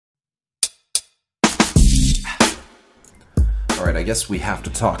Alright, I guess we have to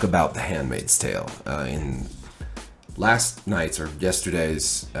talk about The Handmaid's Tale. In last night's or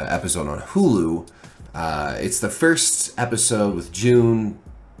yesterday's episode on Hulu, it's the first episode with June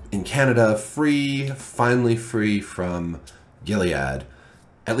in Canada, finally free from Gilead,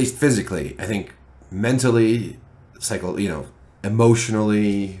 at least physically. I think mentally,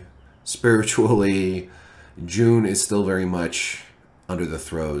 emotionally, spiritually, June is still very much under the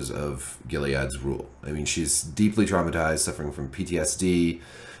throes of Gilead's rule. I mean, she's deeply traumatized, suffering from PTSD.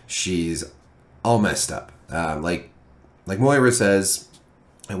 She's all messed up. Like Moira says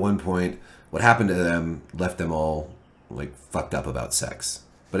at one point, what happened to them left them all like fucked up about sex.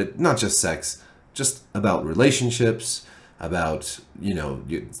 But not just sex, just about relationships, about,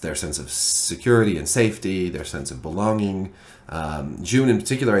 their sense of security and safety, their sense of belonging. June in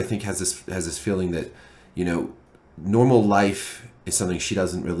particular, I think, has this feeling that, normal life is something she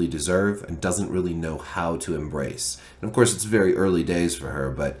doesn't really deserve and doesn't really know how to embrace. And of course, it's very early days for her,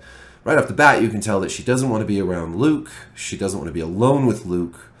 but right off the bat, you can tell that she doesn't want to be around Luke. She doesn't want to be alone with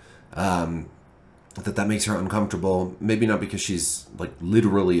Luke. That makes her uncomfortable. Maybe not because she's like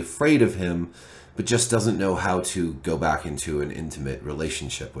literally afraid of him, but just doesn't know how to go back into an intimate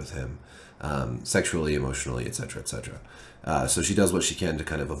relationship with him, sexually, emotionally, etc., etc. So she does what she can to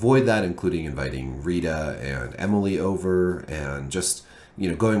kind of avoid that, including inviting Rita and Emily over and just,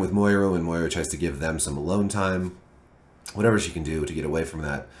 going with Moira when Moira tries to give them some alone time, whatever she can do to get away from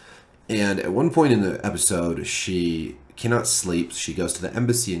that. And at one point in the episode, she cannot sleep. She goes to the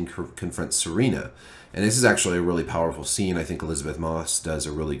embassy and confronts Serena. And this is actually a really powerful scene. I think Elizabeth Moss does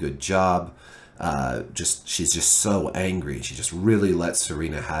a really good job. She's just so angry. She just really lets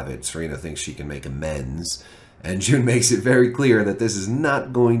Serena have it. Serena thinks she can make amends. And June makes it very clear that this is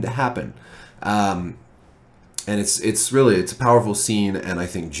not going to happen. And it's a powerful scene. And I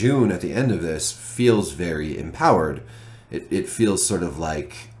think June at the end of this feels very empowered. It feels sort of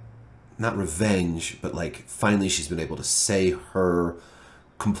like, not revenge, but like finally she's been able to say her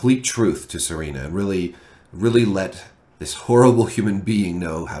complete truth to Serena and really, really let this horrible human being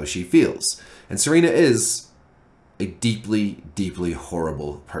know how she feels. And Serena is a deeply, deeply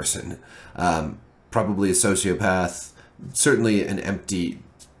horrible person. Probably a sociopath, certainly an empty,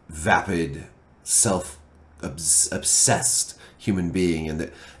 vapid, self-obsessed human being. And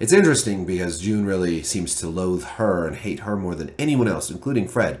it's interesting because June really seems to loathe her and hate her more than anyone else, including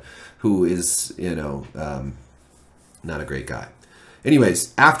Fred, who is, not a great guy.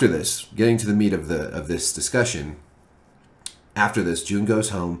 Anyways, after this, getting to the meat of this discussion, after this, June goes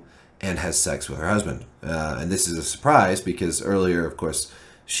home and has sex with her husband. And this is a surprise because earlier, of course,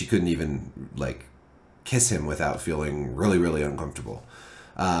 she couldn't even, kiss him without feeling really, really uncomfortable.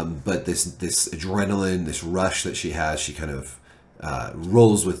 But this adrenaline, this rush that she has, she kind of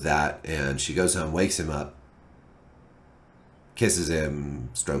rolls with that, and she goes home, wakes him up, kisses him,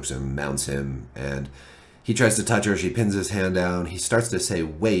 strokes him, mounts him, and he tries to touch her. She pins his hand down. He starts to say,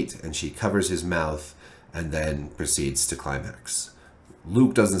 wait, and she covers his mouth and then proceeds to climax.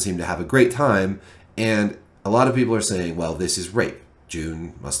 Luke doesn't seem to have a great time, and a lot of people are saying, well, this is rape.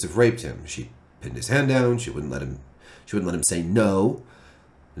 June must have raped him. She pinned his hand down. She wouldn't let him say no.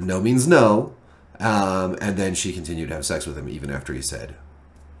 No means no. And then she continued to have sex with him even after he said,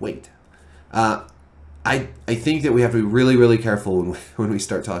 wait. I think that we have to be really, really careful when we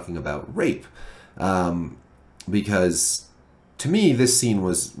start talking about rape. Because to me, this scene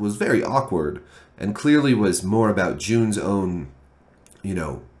was very awkward and clearly was more about June's own,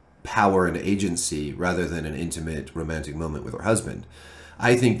 power and agency rather than an intimate romantic moment with her husband.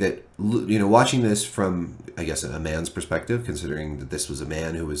 I think that, watching this from, I guess, a man's perspective, considering that this was a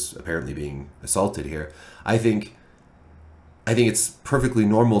man who was apparently being assaulted here, I think it's perfectly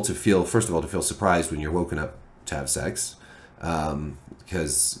normal to feel, first of all, to feel surprised when you're woken up to have sex,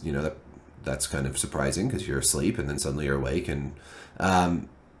 because, that's kind of surprising because you're asleep and then suddenly you're awake. And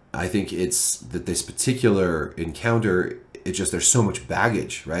I think it's that this particular encounter, there's so much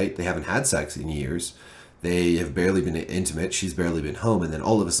baggage, right? They haven't had sex in years. They have barely been intimate. She's barely been home. And then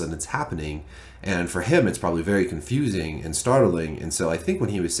all of a sudden it's happening. And for him, it's probably very confusing and startling. And so I think when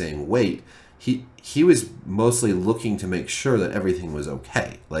he was saying, wait, he was mostly looking to make sure that everything was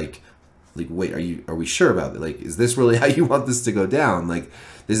okay. Like, wait, are we sure about it? Is this really how you want this to go down?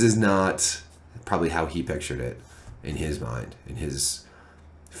 This is not probably how he pictured it in his mind, in his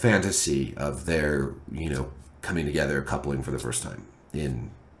fantasy of their, coming together, coupling for the first time in,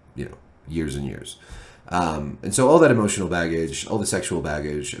 years and years. And so all that emotional baggage, all the sexual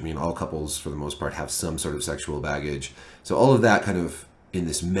baggage, all couples for the most part have some sort of sexual baggage. So all of that kind of in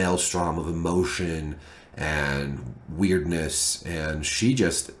this maelstrom of emotion and weirdness, and she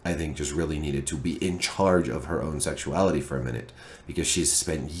just, I think, just really needed to be in charge of her own sexuality for a minute, because she's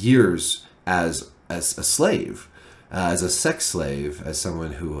spent years as a slave, as a sex slave, as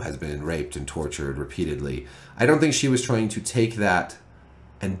someone who has been raped and tortured repeatedly. I don't think she was trying to take that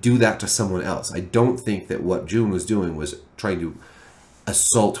and do that to someone else. I don't think that what June was doing was trying to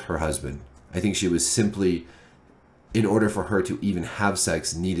assault her husband. I think she was simply, in order for her to even have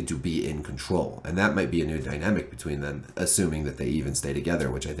sex, needed to be in control. And that might be a new dynamic between them, assuming that they even stay together,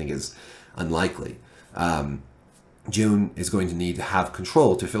 which I think is unlikely. June is going to need to have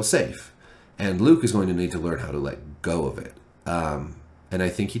control to feel safe. And Luke is going to need to learn how to let go of it. And I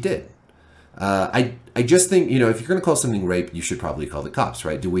think he did. I just think, you know, if you're going to call something rape, you should probably call the cops,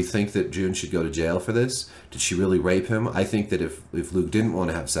 right? Do we think that June should go to jail for this? Did she really rape him? I think that if Luke didn't want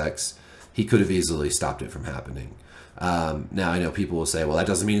to have sex, he could have easily stopped it from happening. Now, I know people will say, well, that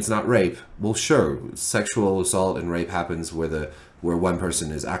doesn't mean it's not rape. Well, sure, sexual assault and rape happens where one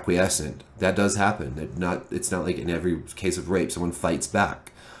person is acquiescent. That does happen. It's not like in every case of rape, someone fights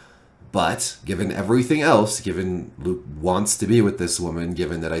back. But given everything else, given Luke wants to be with this woman,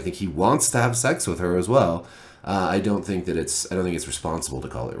 given that I think he wants to have sex with her as well, I don't think it's responsible to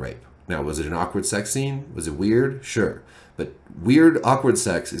call it rape. Now, was it an awkward sex scene? Was it weird? Sure. But weird, awkward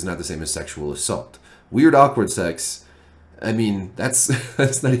sex is not the same as sexual assault. Weird, awkward sex, I mean, that's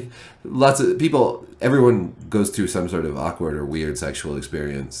not, lots of people, everyone goes through some sort of awkward or weird sexual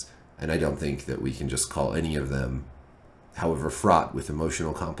experience, and I don't think that we can just call any of them, however fraught with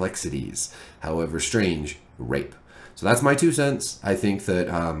emotional complexities, however strange, rape. So that's my 2 cents. I think that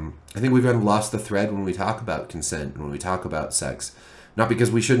I think we've kind of lost the thread when we talk about consent and when we talk about sex. Not because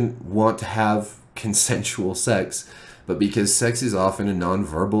we shouldn't want to have consensual sex, but because sex is often a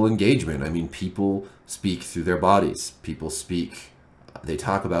nonverbal engagement. I mean, people speak through their bodies. People speak, they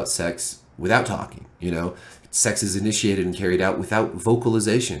talk about sex without talking, you know. Sex is initiated and carried out without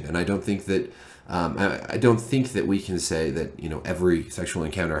vocalization, and I don't think that I don't think that we can say that, you know, every sexual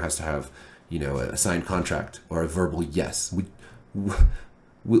encounter has to have, you know, a signed contract or a verbal yes.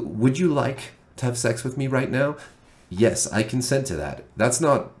 Would you like to have sex with me right now? Yes, I consent to that. That's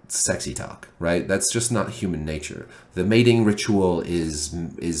not sexy talk, right? That's just not human nature. The mating ritual is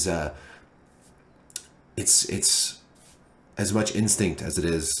it's as much instinct as it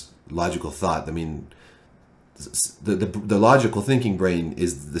is logical thought. I mean, the logical thinking brain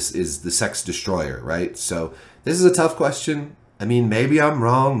is the sex destroyer, right? So this is a tough question. I mean, maybe I'm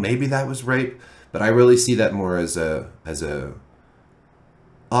wrong, maybe that was rape, but I really see that more as a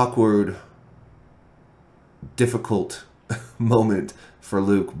awkward, difficult moment for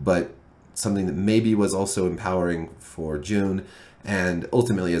Luke, but something that maybe was also empowering for June. And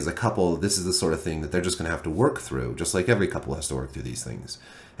ultimately, as a couple, this is the sort of thing that they're just going to have to work through, just like every couple has to work through these things.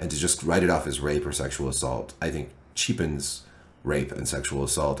 And to just write it off as rape or sexual assault, I think cheapens rape and sexual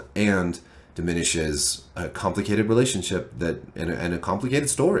assault and diminishes a complicated relationship and a complicated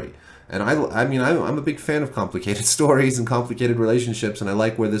story. And I mean, I'm a big fan of complicated stories and complicated relationships, and I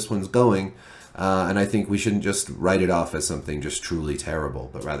like where this one's going. And I think we shouldn't just write it off as something just truly terrible,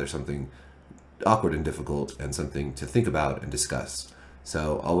 but rather something awkward and difficult and something to think about and discuss.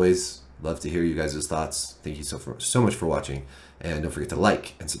 So always love to hear you guys' thoughts. Thank you so much for watching. And don't forget to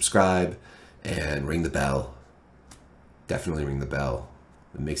like and subscribe and ring the bell. Definitely ring the bell.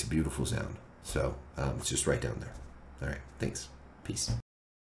 It makes a beautiful sound. So it's just right down there. All right. Thanks. Peace.